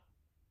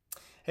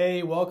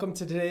Hey, welcome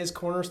to today's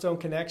Cornerstone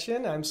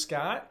Connection. I'm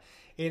Scott,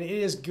 and it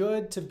is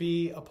good to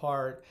be a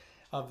part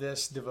of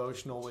this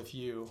devotional with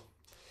you.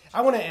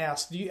 I want to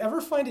ask, do you ever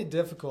find it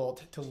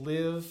difficult to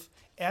live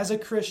as a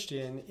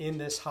Christian in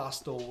this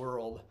hostile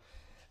world?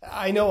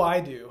 I know I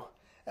do.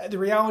 The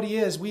reality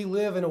is we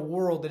live in a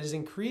world that is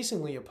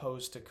increasingly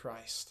opposed to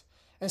Christ.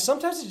 And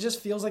sometimes it just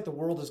feels like the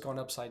world has gone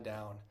upside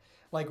down,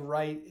 like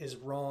right is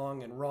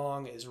wrong and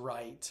wrong is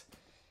right.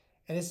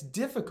 And it's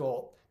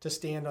difficult to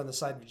stand on the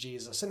side of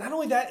Jesus. And not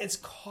only that, it's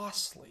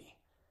costly.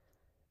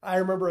 I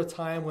remember a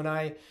time when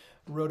I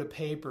wrote a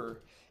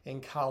paper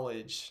in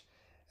college,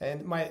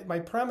 and my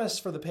premise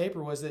for the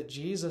paper was that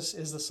Jesus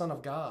is the Son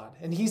of God,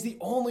 and he's the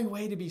only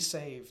way to be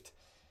saved.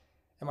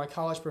 And my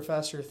college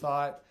professor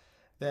thought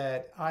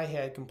that I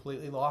had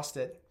completely lost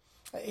it.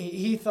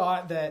 He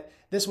thought that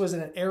this was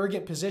an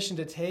arrogant position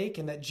to take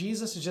and that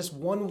Jesus is just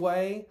one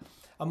way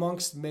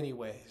amongst many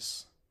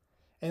ways.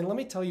 And let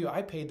me tell you,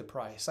 I paid the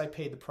price. I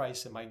paid the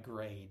price in my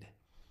grade.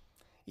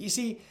 You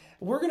see,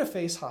 we're going to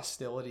face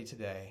hostility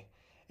today.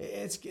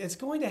 It's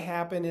going to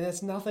happen, and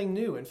it's nothing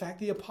new. In fact,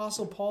 the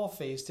Apostle Paul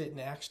faced it in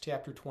Acts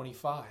chapter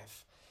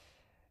 25.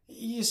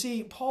 You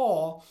see,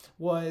 Paul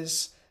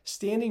was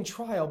standing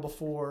trial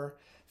before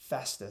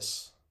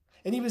Festus.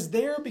 And he was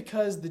there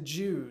because the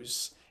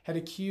Jews had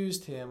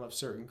accused him of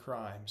certain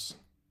crimes.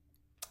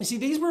 You see,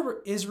 these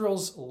were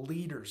Israel's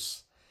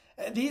leaders.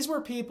 These were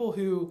people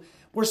who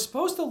were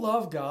supposed to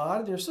love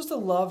God, they were supposed to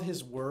love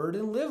his word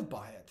and live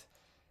by it.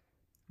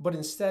 But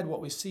instead,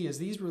 what we see is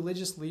these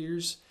religious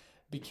leaders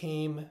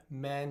became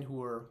men who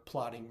were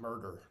plotting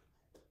murder.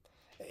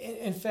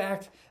 In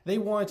fact, they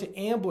wanted to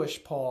ambush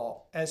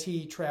Paul as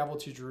he traveled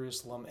to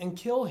Jerusalem and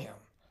kill him.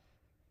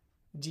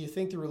 Do you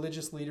think the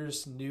religious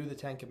leaders knew the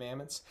Ten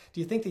Commandments? Do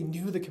you think they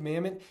knew the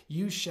commandment,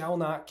 you shall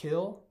not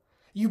kill?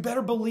 You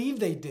better believe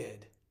they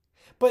did.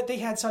 But they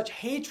had such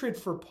hatred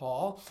for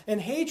Paul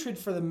and hatred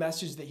for the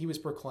message that he was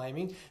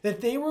proclaiming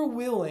that they were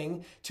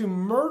willing to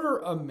murder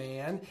a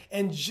man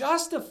and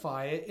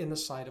justify it in the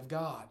sight of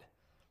God.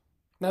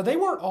 Now, they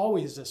weren't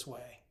always this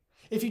way.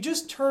 If you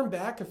just turn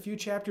back a few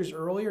chapters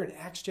earlier in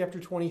Acts chapter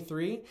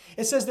 23,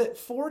 it says that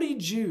 40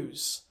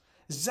 Jews,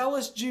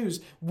 zealous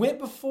Jews, went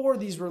before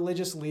these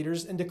religious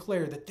leaders and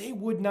declared that they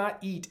would not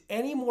eat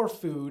any more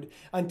food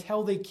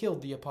until they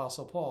killed the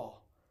Apostle Paul.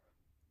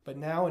 But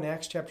now in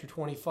Acts chapter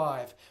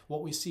 25,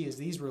 what we see is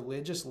these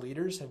religious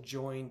leaders have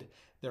joined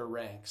their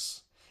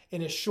ranks.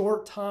 In a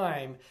short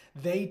time,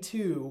 they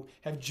too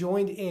have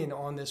joined in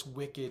on this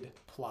wicked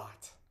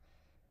plot.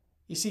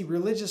 You see,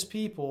 religious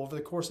people over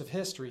the course of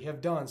history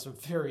have done some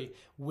very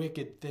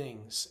wicked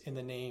things in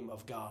the name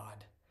of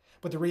God.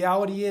 But the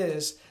reality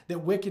is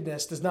that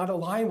wickedness does not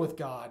align with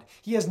God.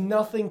 He has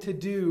nothing to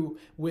do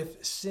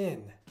with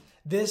sin.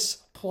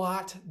 This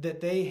plot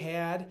that they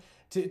had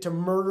to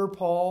murder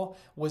Paul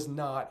was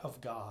not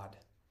of God.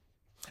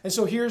 And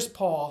so here's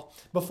Paul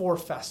before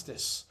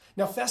Festus.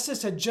 Now,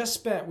 Festus had just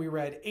spent, we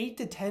read, 8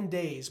 to 10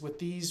 days with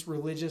these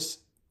religious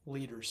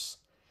leaders.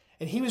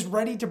 And he was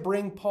ready to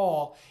bring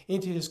Paul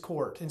into his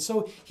court. And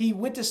so he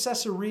went to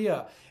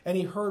Caesarea and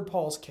he heard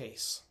Paul's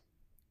case.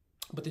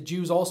 But the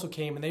Jews also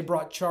came and they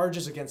brought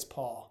charges against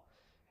Paul.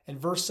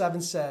 And verse 7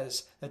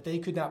 says that they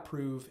could not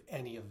prove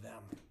any of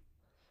them.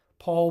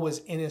 Paul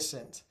was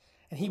innocent.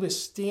 And he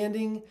was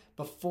standing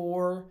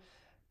before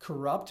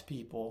corrupt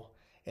people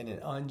and an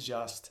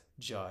unjust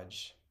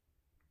judge.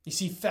 You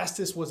see,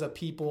 Festus was a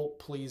people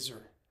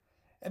pleaser.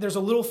 And there's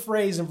a little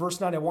phrase in verse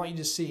 9 I want you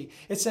to see.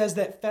 It says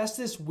that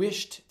Festus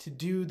wished to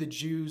do the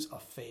Jews a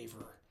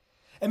favor.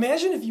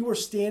 Imagine if you were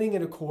standing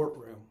in a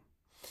courtroom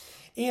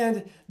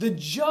and the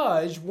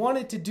judge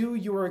wanted to do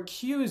your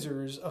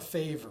accusers a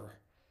favor.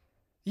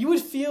 You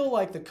would feel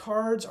like the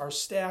cards are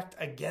stacked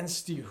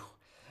against you.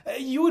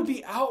 You would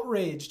be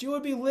outraged. You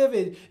would be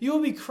livid. You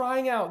would be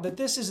crying out that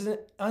this is an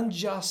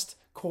unjust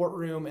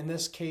courtroom and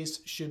this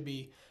case should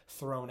be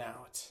thrown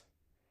out.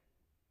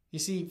 You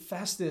see,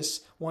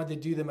 Festus wanted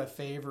to do them a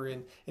favor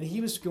and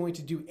he was going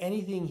to do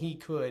anything he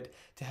could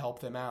to help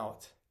them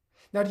out.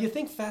 Now, do you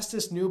think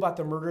Festus knew about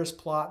the murderous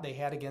plot they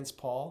had against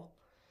Paul?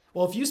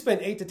 Well, if you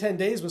spend 8 to 10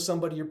 days with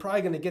somebody, you're probably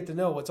going to get to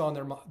know what's on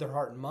their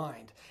heart and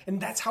mind. And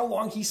that's how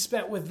long he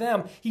spent with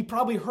them. He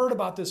probably heard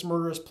about this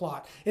murderous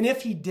plot. And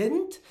if he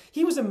didn't,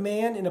 he was a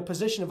man in a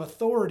position of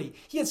authority.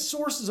 He had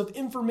sources of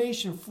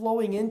information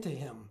flowing into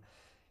him.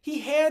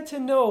 He had to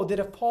know that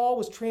if Paul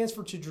was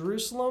transferred to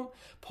Jerusalem,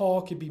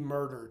 Paul could be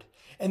murdered.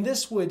 And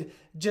this would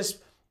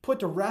just put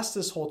to rest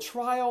this whole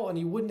trial, and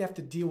he wouldn't have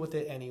to deal with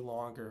it any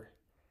longer.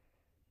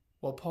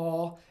 Well,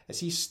 Paul,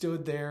 as he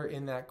stood there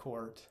in that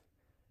court,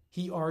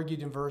 he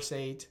argued in verse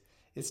 8,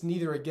 it's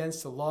neither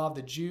against the law of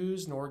the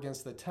Jews, nor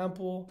against the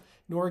temple,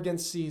 nor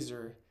against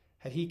Caesar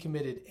had he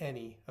committed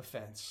any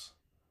offense.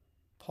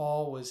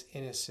 Paul was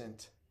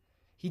innocent.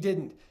 He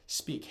didn't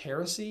speak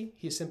heresy.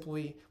 He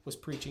simply was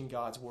preaching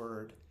God's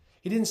word.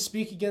 He didn't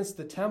speak against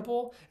the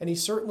temple, and he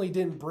certainly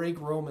didn't break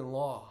Roman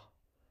law.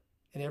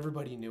 And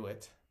everybody knew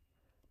it.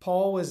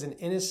 Paul was an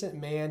innocent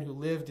man who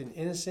lived an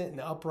innocent and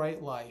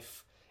upright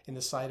life in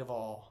the sight of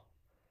all.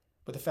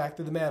 But the fact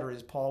of the matter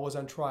is, Paul was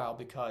on trial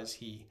because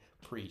he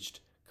preached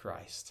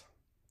Christ.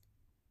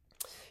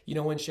 You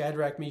know, when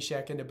Shadrach,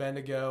 Meshach, and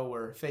Abednego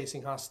were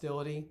facing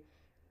hostility,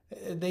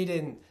 they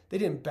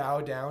didn't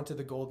bow down to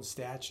the golden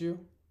statue.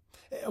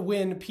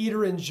 When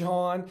Peter and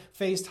John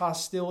faced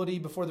hostility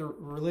before the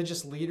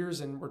religious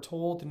leaders and were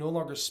told to no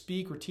longer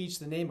speak or teach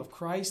the name of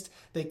Christ,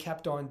 they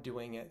kept on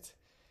doing it.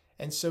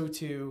 And so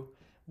too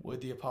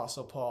would the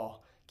Apostle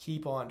Paul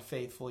keep on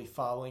faithfully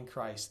following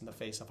Christ in the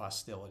face of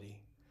hostility.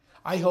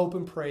 I hope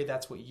and pray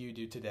that's what you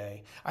do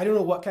today. I don't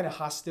know what kind of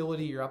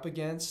hostility you're up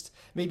against.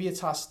 Maybe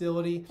it's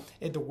hostility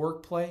at the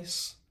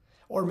workplace,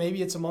 or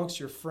maybe it's amongst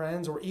your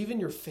friends or even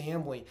your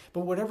family.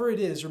 But whatever it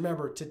is,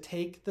 remember to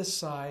take the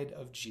side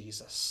of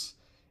Jesus.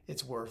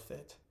 It's worth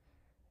it.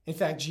 In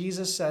fact,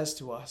 Jesus says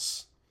to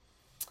us,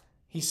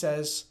 he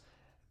says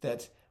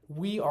that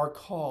we are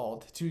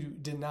called to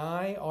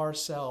deny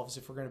ourselves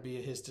if we're going to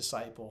be his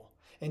disciple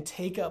and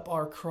take up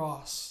our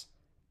cross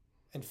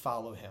and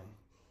follow him.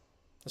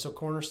 And so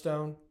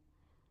Cornerstone,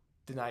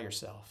 deny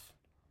yourself.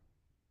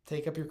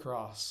 Take up your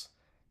cross.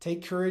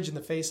 Take courage in the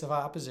face of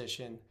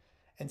opposition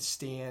and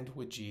stand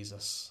with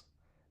Jesus.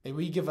 May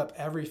we give up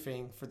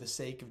everything for the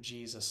sake of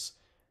Jesus,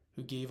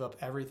 who gave up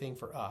everything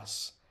for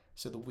us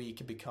so that we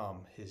could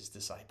become his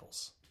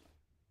disciples.